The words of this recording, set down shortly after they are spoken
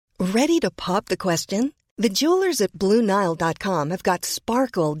Ready to pop the question? The jewelers at BlueNile.com have got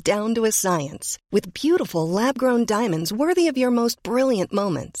sparkle down to a science with beautiful lab-grown diamonds worthy of your most brilliant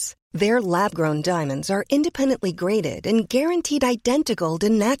moments. Their lab-grown diamonds are independently graded and guaranteed identical to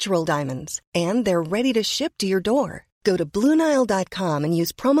natural diamonds, and they're ready to ship to your door. Go to BlueNile.com and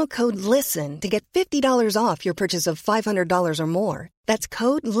use promo code LISTEN to get $50 off your purchase of $500 or more. That's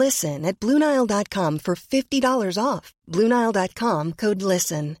code LISTEN at BlueNile.com for $50 off. BlueNile.com, code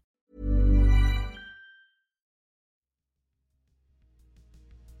LISTEN.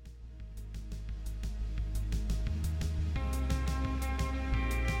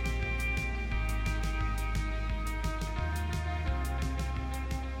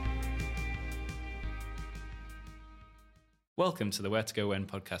 Welcome to the Where to Go When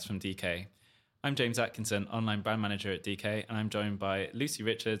podcast from DK. I'm James Atkinson, online brand manager at DK, and I'm joined by Lucy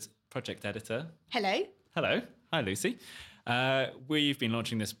Richards, project editor. Hello. Hello. Hi, Lucy. We've been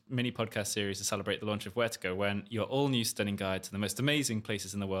launching this mini podcast series to celebrate the launch of Where to Go When, your all-new stunning guide to the most amazing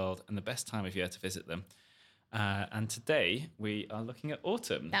places in the world and the best time of year to visit them. And today we are looking at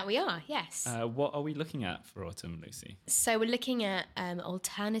autumn. That we are, yes. What are we looking at for autumn, Lucy? So we're looking at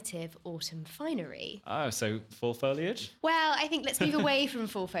alternative autumn finery. Oh, so fall foliage? Well, I think let's move away from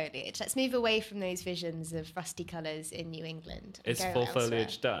fall foliage. Let's move away from those visions of rusty colours in New England. Is fall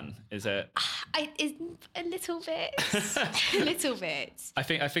foliage done? Is it? It's a little bit. A little bit. I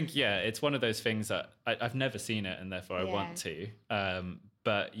think, yeah, it's one of those things that I've never seen it and therefore I want to.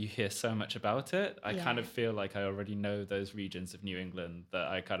 But you hear so much about it. I kind of feel like I already know those regions of New England that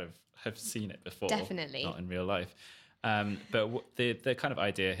I kind of have seen it before. Definitely. Not in real life. But the kind of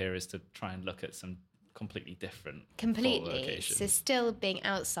idea here is to try and look at some completely different fall locations. So still being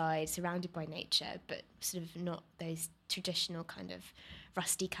outside, surrounded by nature, but sort of not those traditional kind of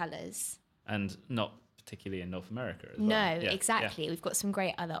rusty colours. And not particularly in North America as well. No, exactly. Yeah. We've got some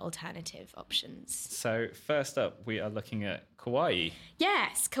great other alternative options. So first up, we are looking at Kauai.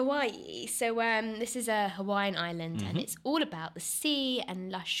 Yes, Kauai. So this is a Hawaiian island, and it's all about the sea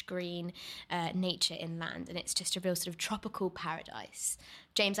and lush green nature inland, and it's just a real sort of tropical paradise.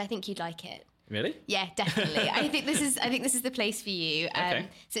 James, I think you'd like it. Really? Yeah, definitely. I think this is the place for you. Okay.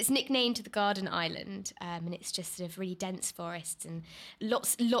 So it's nicknamed the Garden Island, and it's just sort of really dense forests and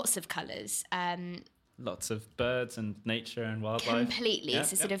lots of colours. Lots of birds and nature and wildlife. Completely. Yeah,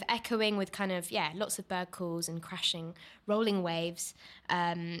 so sort of echoing with kind of, lots of bird calls and crashing, rolling waves.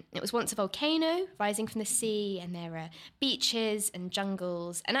 It was once a volcano rising from the sea, and there are beaches and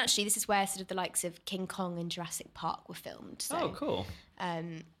jungles. And actually, this is where sort of the likes of King Kong and Jurassic Park were filmed. So, oh, cool.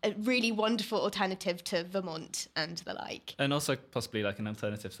 A really wonderful alternative to Vermont and the like. And also possibly like an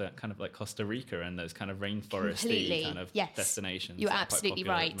alternative to kind of like Costa Rica and those kind of rainforesty kind of destinations. You're absolutely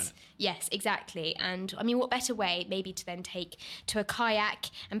right. Yes, exactly. And I mean, what better way maybe to then take to a kayak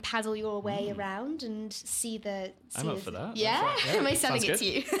and paddle your way around and see the... I'm up for that. Yeah? Am I selling it good. to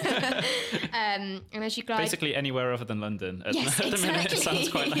you? And as you glide... Basically anywhere other than London at the minute. It sounds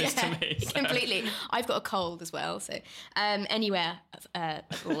quite nice to me. So. Completely. I've got a cold as well, so anywhere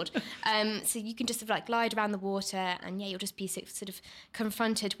abroad. So you can just sort of like glide around the water, and you'll just be sort of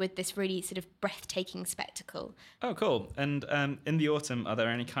confronted with this really sort of breathtaking spectacle. Oh, cool. And in the autumn, are there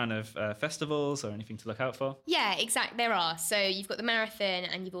any kind of festivals or anything to look out for? Yeah, exactly. There are. So you've got the marathon,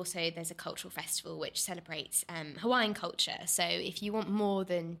 and there's a cultural festival which celebrates Hawaiian culture. So if you want more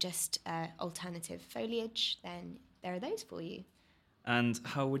than just alternative foliage, then there are those for you. And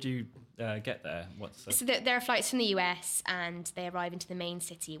how would you get there? So there are flights from the US, and they arrive into the main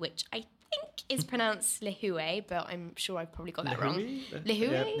city, which I think is pronounced Lihue, but I'm sure I've probably got that wrong.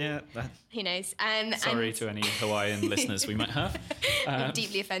 Lihue? Yeah. Who knows? Sorry to any Hawaiian listeners we might have. I'm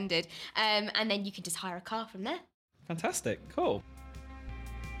deeply offended. And then you can just hire a car from there. Fantastic. Cool.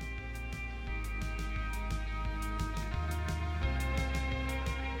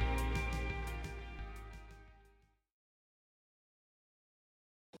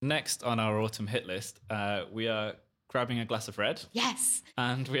 Next on our autumn hit list, we are grabbing a glass of red. Yes.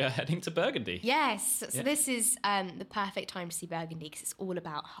 And we are heading to Burgundy. Yes. So this is the perfect time to see Burgundy because it's all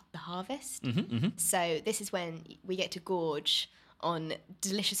about the harvest. So this is when we get to gorge on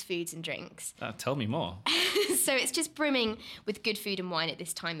delicious foods and drinks. Tell me more. So it's just brimming with good food and wine at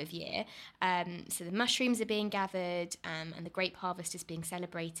this time of year. So the mushrooms are being gathered and the grape harvest is being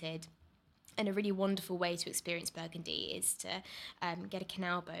celebrated. And a really wonderful way to experience Burgundy is to get a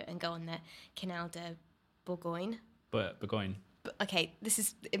canal boat and go on the Canal de Bourgogne. Bourgogne. Okay, this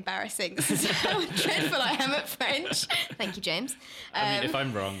is embarrassing. This is how dreadful I am at French. Thank you, James. I mean, if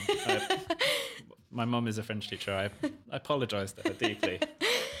I'm wrong, my mum is a French teacher. I apologise to her deeply.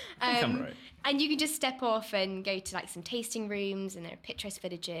 right. And you can just step off and go to like some tasting rooms, and there are picturesque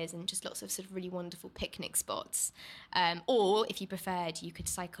villages and just lots of sort of really wonderful picnic spots. Or if you preferred, you could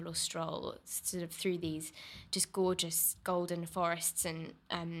cycle or stroll sort of through these just gorgeous golden forests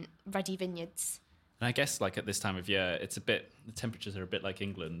and ruddy vineyards. And I guess like at this time of year, the temperatures are a bit like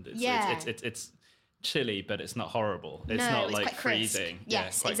England. It's chilly, but it's not horrible. It's not it's like quite crisp. freezing.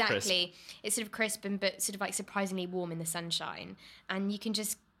 Yes, quite exactly. Crisp. It's sort of crisp but sort of like surprisingly warm in the sunshine. And you can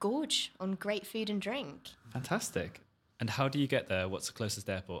just gorge on great food and drink. Fantastic. And how do you get there? What's the closest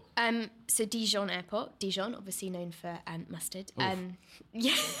airport? So Dijon Airport, Dijon, obviously known for mustard. So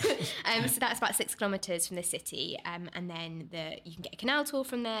that's about 6 kilometres from the city. And then you can get a canal tour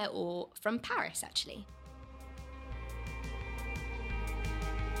from there or from Paris, actually.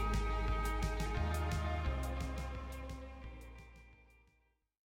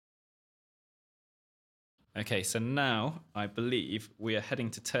 Okay, so now I believe we are heading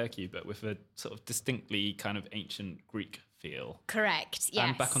to Turkey, but with a sort of distinctly kind of ancient Greek feel. Correct, yes.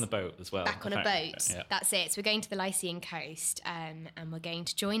 And back on the boat as well. Back on a boat, yeah. That's it. So we're going to the Lycian coast and we're going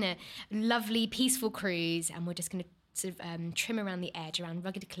to join a lovely, peaceful cruise, and we're just going to sort of trim around the edge, around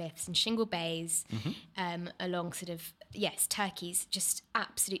rugged cliffs and shingle bays, along sort of, Turkey's just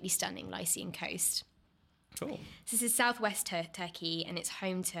absolutely stunning Lycian coast. Cool. So this is southwest Turkey, and it's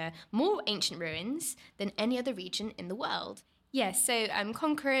home to more ancient ruins than any other region in the world. Yes, so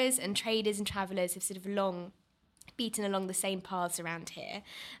conquerors and traders and travellers have sort of long beaten along the same paths around here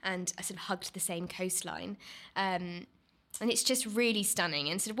and sort of hugged the same coastline. And it's just really stunning.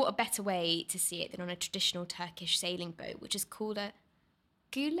 And sort of what a better way to see it than on a traditional Turkish sailing boat, which is called a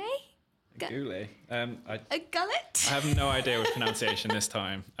gule? Gule. A gullet? I have no idea with pronunciation this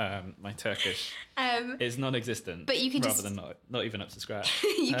time. My Turkish is non-existent. But you can rather than not even up to scratch.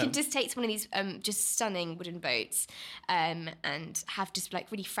 You can just take to one of these just stunning wooden boats and have just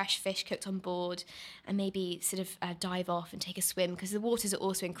like really fresh fish cooked on board, and maybe sort of dive off and take a swim, because the waters are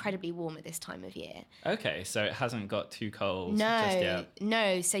also incredibly warm at this time of year. Okay, so it hasn't got too cold just yet.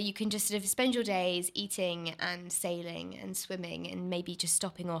 No, so you can just sort of spend your days eating and sailing and swimming, and maybe just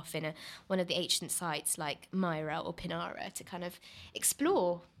stopping off in one of the ancient sites like Myra or Pinara to kind of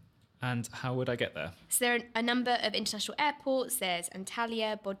explore. And how would I get there? So there are a number of international airports. There's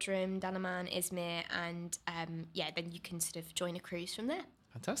Antalya, Bodrum, Dalaman, Izmir, and then you can sort of join a cruise from there.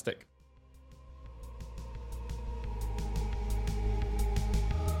 Fantastic.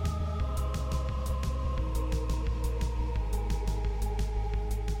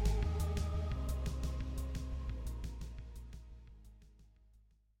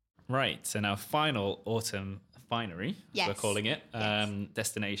 Right, so now final autumn finery, as we're calling it,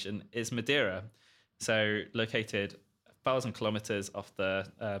 destination is Madeira. So located 1,000 kilometres off the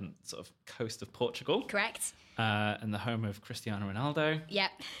sort of coast of Portugal. Correct. And the home of Cristiano Ronaldo.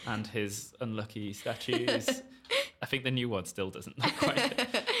 Yep. And his unlucky statues. I think the new one still doesn't look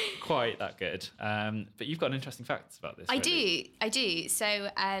quite that good. But you've got interesting facts about this. I do. So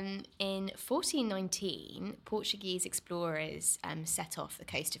in 1419, Portuguese explorers set off the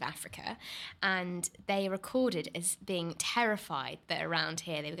coast of Africa, and they are recorded as being terrified that around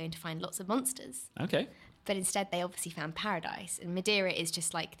here they were going to find lots of monsters. Okay. But instead, they obviously found paradise. And Madeira is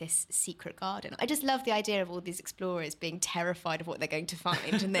just like this secret garden. I just love the idea of all these explorers being terrified of what they're going to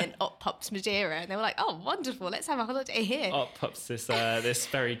find. And then up pops Madeira. And they were like, oh, wonderful, let's have a holiday here. Up pops this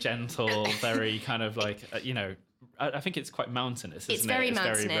very gentle, very kind of like, I think it's quite mountainous, isn't it? It's very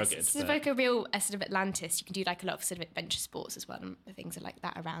mountainous. Very rugged, it's like a real sort of Atlantis. You can do like a lot of sort of adventure sports as well, and things are like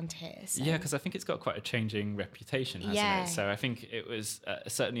that around here. So. Yeah, because I think it's got quite a changing reputation, hasn't it? So I think it was,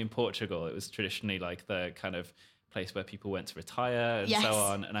 certainly in Portugal, it was traditionally like the kind of place where people went to retire and so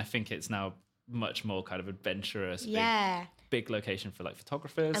on. And I think it's now much more kind of adventurous, big location for like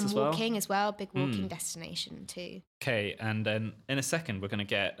photographers and as well. And walking as well, big walking destination too. Okay, and then in a second, we're going to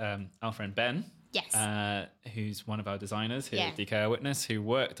get our friend Ben. Yes. Who's one of our designers here at DK Eyewitness, who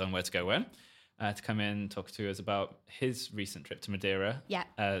worked on Where to Go When, to come in and talk to us about his recent trip to Madeira,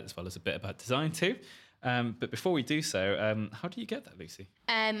 as well as a bit about design too. But before we do so, how do you get there, Lucy?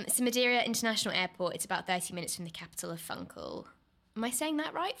 So Madeira International Airport, it's about 30 minutes from the capital of Funchal. Am I saying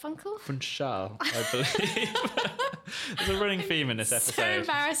that right, Funchal? Funchal, I believe. There's a running theme in this episode. So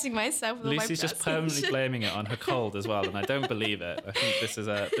embarrassing myself with Lucy's just permanently blaming it on her cold as well, and I don't believe it. I think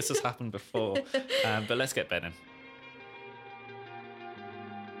this has happened before. But let's get Ben in.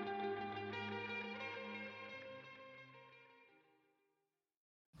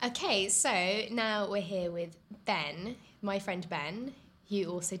 Okay, so now we're here with Ben, my friend Ben, who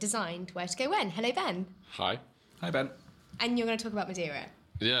also designed Where to Go When. Hello, Ben. Hi. Hi, Ben. And you're going to talk about Madeira.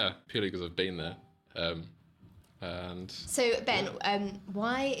 Yeah, purely because I've been there. And So Ben,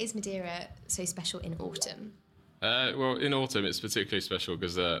 why is Madeira so special in autumn? well, in autumn it's particularly special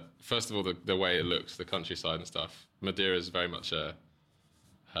because first of all the way it looks, the countryside and stuff. Madeira is very much as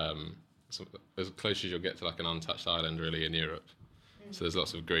close as you'll get to like an untouched island really in Europe. So there's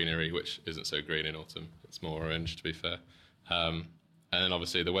lots of greenery, which isn't so green in autumn. It's more orange, to be fair. And then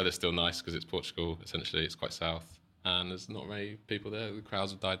obviously the weather's still nice because it's Portugal. Essentially, it's quite south, and there's not many people there. The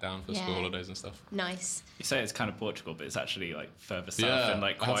crowds have died down for school holidays and stuff. Nice. You say it's kind of Portugal, but it's actually like further south Yeah, and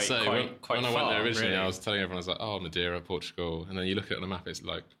like I have quite to say, quite when I far, went there originally, really. I was telling everyone, I was like, oh, Madeira, Portugal, and then you look at it on the map, it's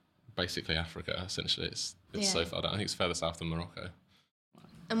like basically Africa. Essentially, it's so far down. I think it's further south than Morocco.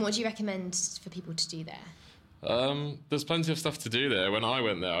 And what do you recommend for people to do there? There's plenty of stuff to do there. When I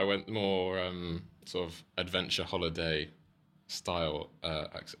went there, I went more sort of adventure holiday style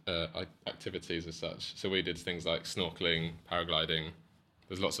activities as such. So we did things like snorkeling, paragliding.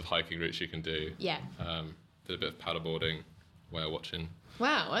 There's lots of hiking routes you can do. Yeah. Did a bit of paddleboarding, whale watching.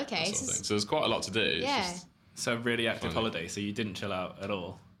 Wow. Okay. That sort of thing. So there's quite a lot to do. It's Yeah. just- So a really active Funny. holiday. So you didn't chill out at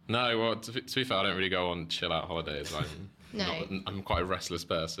all. No, well, to be fair, I don't really go on chill out holidays. No. I'm quite a restless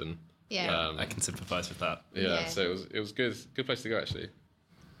person. Yeah. I can sympathise with that. Yeah. So it was good place to go actually.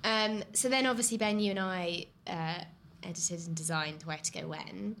 So then, obviously, Ben, you and I edited and designed Where to Go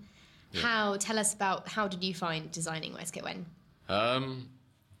When. Tell us about how did you find designing Where to Go When?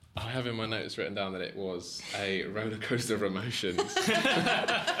 I have in my notes written down that it was a roller coaster of emotions.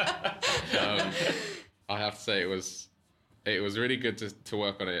 I have to say it was really good to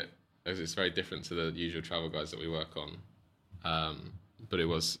work on it, as it's very different to the usual travel guides that we work on. But it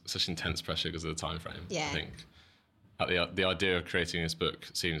was such intense pressure because of the time frame. Yeah. I think the idea of creating this book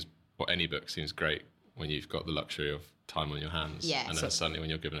any book seems great when you've got the luxury of time on your hands. Yeah. And then suddenly when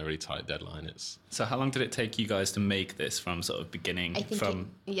you're given a really tight deadline, it's... So how long did it take you guys to make this from sort of beginning, I think from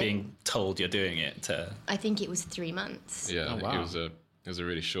being told you're doing it to... I think it was 3 months. Yeah, Oh, wow. it was a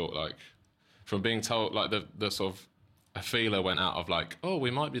really short, like, from being told, like, the sort of, a feeler went out of, like, oh, we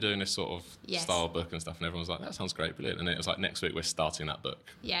might be doing this sort of Yes. style book and stuff, and everyone was like, that sounds great, brilliant. And it was like, next week we're starting that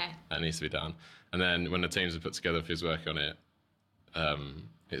book. Yeah. That needs to be done. And then when the teams were put together for his work on it,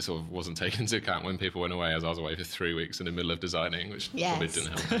 it sort of wasn't taken into account when people went away, as I was away for 3 weeks in the middle of designing, which probably Yes. didn't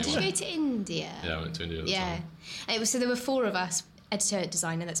help Did you anyone. go to India? Yeah, I went to India at the Yeah. time. And it was, so there were 4 of us, editor,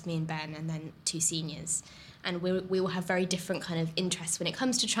 designer, that's me and Ben, and then 2 seniors. And we all have very different kind of interests when it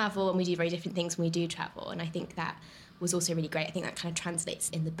comes to travel, and we do very different things when we do travel. And I think that was also really great. I think that kind of translates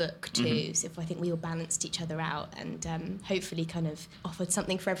in the book too. So I think we all balanced each other out and hopefully kind of offered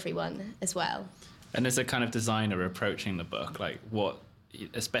something for everyone as well. And as a kind of designer approaching the book, like what,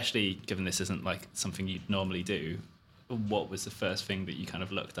 especially given this isn't like something you'd normally do, what was the first thing that you kind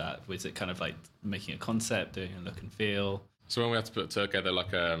of looked at? Was it kind of like making a concept, doing a look and feel? So when we had to put together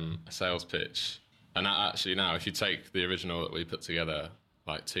like a sales pitch, and actually now if you take the original that we put together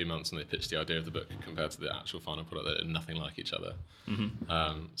like 2 months and they pitched the idea of the book compared to the actual final product, they're nothing like each other.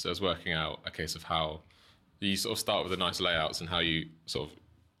 So I was working out a case of how you sort of start with the nice layouts and how you sort of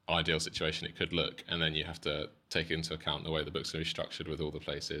ideal situation it could look, and then you have to take into account the way the book's going to be structured with all the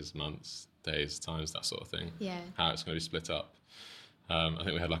places, months, days, times, that sort of thing. Yeah. How it's going to be split up. I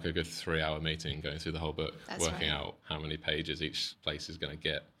think we had like a good 3-hour meeting going through the whole book, That's working right. out how many pages each place is going to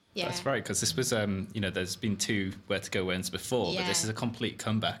get. Yeah. That's right, because this was, there's been 2 Where to Go Whens before, but this Yeah. is a complete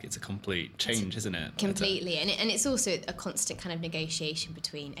comeback. It's a complete change, isn't it? Completely, and it's also a constant kind of negotiation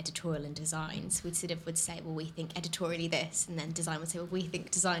between editorial and design. So we sort of would say, well, we think editorially this, and then design would say, well, we think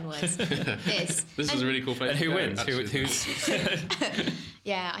design-wise this. This is a really cool place And to who go, wins? actually.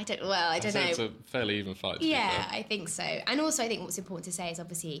 Yeah, I don't know. I'd say know. It's a fairly even fight. To be Yeah, fair. I think so. And also, I think what's important to say is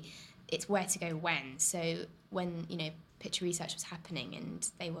obviously it's where to go when. So when, picture research was happening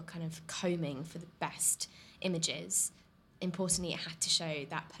and they were kind of combing for the best images, importantly, it had to show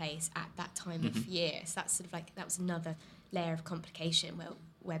that place at that time of year. So that's sort of like, that was another layer of complication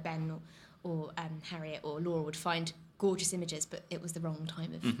where Ben or Harriet or Laura would find gorgeous images, but it was the wrong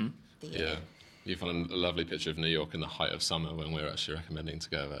time of the year. Yeah. You found a lovely picture of New York in the height of summer when we were actually recommending to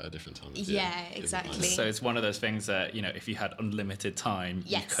go at a different time of year. Yeah, exactly. So it's one of those things that, if you had unlimited time,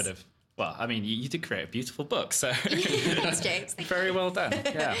 Yes. you could have... Well, I mean, you did create a beautiful book, so That's jokes. Thank very well done.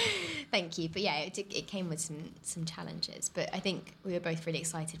 Yeah. Thank you. But yeah, it came with some challenges. But I think we were both really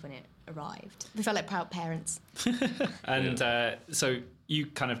excited when it arrived. We felt like proud parents. And so you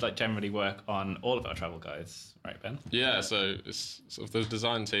kind of like generally work on all of our travel guides, right, Ben? Yeah, so it's sort of the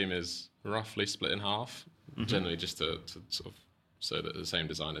design team is roughly split in half, generally just to sort of so that the same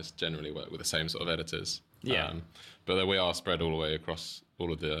designers generally work with the same sort of editors. Yeah. But then we are spread all the way across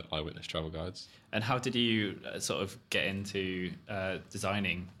all of the Eyewitness travel guides. And how did you sort of get into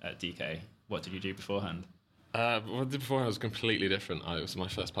designing at DK? What did you do beforehand? What I did before, I was completely different. It was my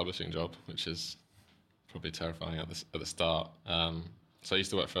first publishing job, which is probably terrifying at the start. So I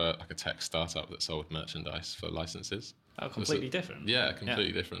used to work for like a tech startup that sold merchandise for licenses. Oh, completely different. Yeah,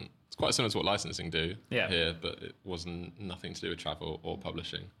 completely different. It's quite similar to what licensing do here, but it wasn't nothing to do with travel or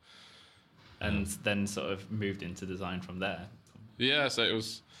publishing. And then sort of moved into design from there. Yeah, so it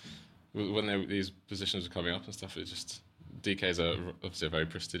was when these positions were coming up and stuff. It just DK's obviously a very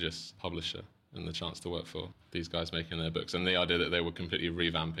prestigious publisher, and the chance to work for these guys making their books, and the idea that they were completely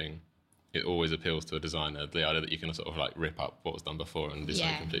revamping. It always appeals to a designer, the idea that you can sort of like rip up what was done before and do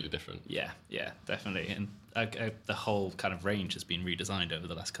something completely different. Yeah, definitely. And the whole kind of range has been redesigned over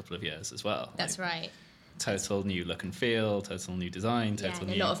the last couple of years as well. That's right. Total new look and feel, total new design, total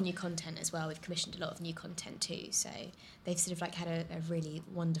new... a lot of new content as well. We've commissioned a lot of new content too. So they've sort of like had a really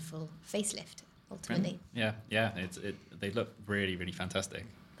wonderful facelift, ultimately. Yeah. They look really, really fantastic.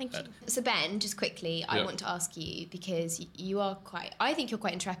 Thank you. So Ben, just quickly, I want to ask you, because I think you're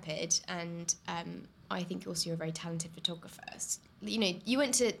quite intrepid, and I think also you're a very talented photographer. You know, did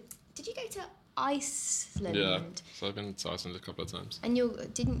you go to Iceland? Yeah, so I've been to Iceland a couple of times. And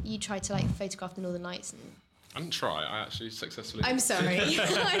didn't you try to like photograph the Northern Lights? I didn't try, I actually successfully... I'm sorry.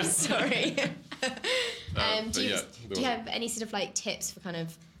 I'm sorry. Do you have any sort of like tips for kind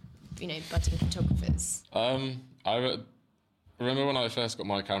of, you know, budding photographers? I remember when I first got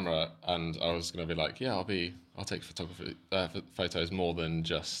my camera, and I was going to be like, I'll take photos more than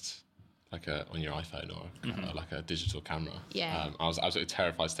just like on your iPhone or like a digital camera. Yeah. I was absolutely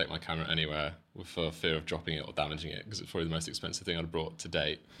terrified to take my camera anywhere for fear of dropping it or damaging it, because it's probably the most expensive thing I'd brought to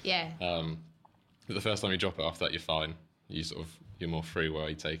date. Yeah. But the first time you drop it, after that you're fine. You're more free where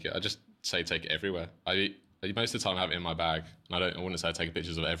you take it. I just say take it everywhere. Most of the time I have it in my bag, and I wouldn't say I take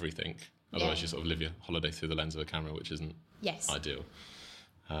pictures of everything. Otherwise you sort of live your holiday through the lens of a camera, which isn't ideal.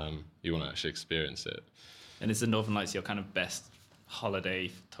 You want to actually experience it. And is the Northern Lights your kind of best holiday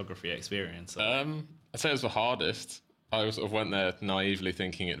photography experience? I'd say it was the hardest. I sort of went there naively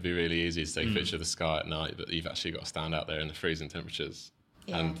thinking it'd be really easy to take a picture of the sky at night, but you've actually got to stand out there in the freezing temperatures.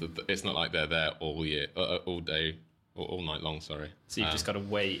 Yeah. And it's not like they're there all day, or all night long, sorry. So you've just got to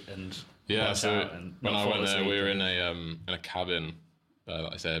wait and when I went there, we were in a cabin,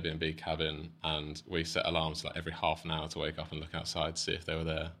 like this Airbnb cabin, and we set alarms like every half an hour to wake up and look outside to see if they were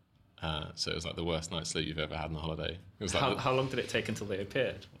there. So it was like the worst night's sleep you've ever had on a holiday. It was like how long did it take until they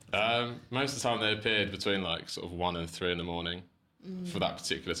appeared? Most of the time they appeared between like sort of 1 and 3 in the morning. For that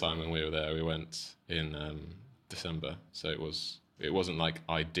particular time when we were there, we went in December, so it wasn't like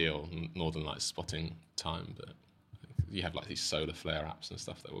ideal Northern Lights spotting time, but you have like these solar flare apps and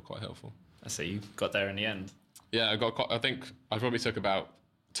stuff that were quite helpful. I see you got there in the end. Yeah, I think I probably took about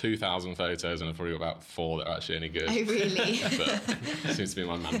 2,000 photos, and I probably got about 4 that are actually any good. Oh, really? But it seems to be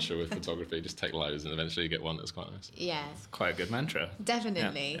my mantra with photography, just take loads and eventually you get one that's quite nice. Yeah. It's quite a good mantra.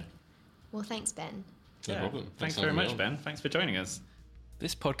 Definitely. Yeah. Well, thanks, Ben. No problem. Thanks very much, Ben. Thanks for joining us.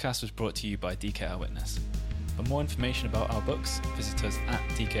 This podcast was brought to you by DK Eyewitness. For more information about our books, visit us at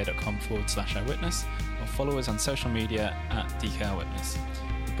dk.com/eyewitness or follow us on social media at DK Eyewitness.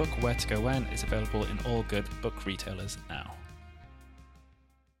 The book Where to Go When is available in all good book retailers now.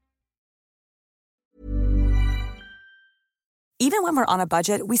 Even when we're on a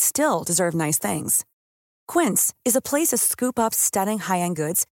budget, we still deserve nice things. Quince is a place to scoop up stunning high-end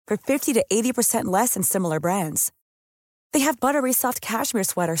goods for 50 to 80% less than similar brands. They have buttery soft cashmere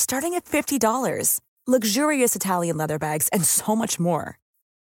sweaters starting at $50, luxurious Italian leather bags, and so much more.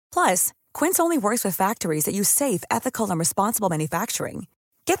 Plus, Quince only works with factories that use safe, ethical, and responsible manufacturing.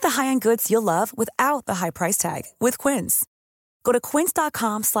 Get the high-end goods you'll love without the high price tag with Quince. Go to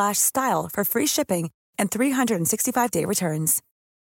quince.com/style for free shipping and 365-day returns.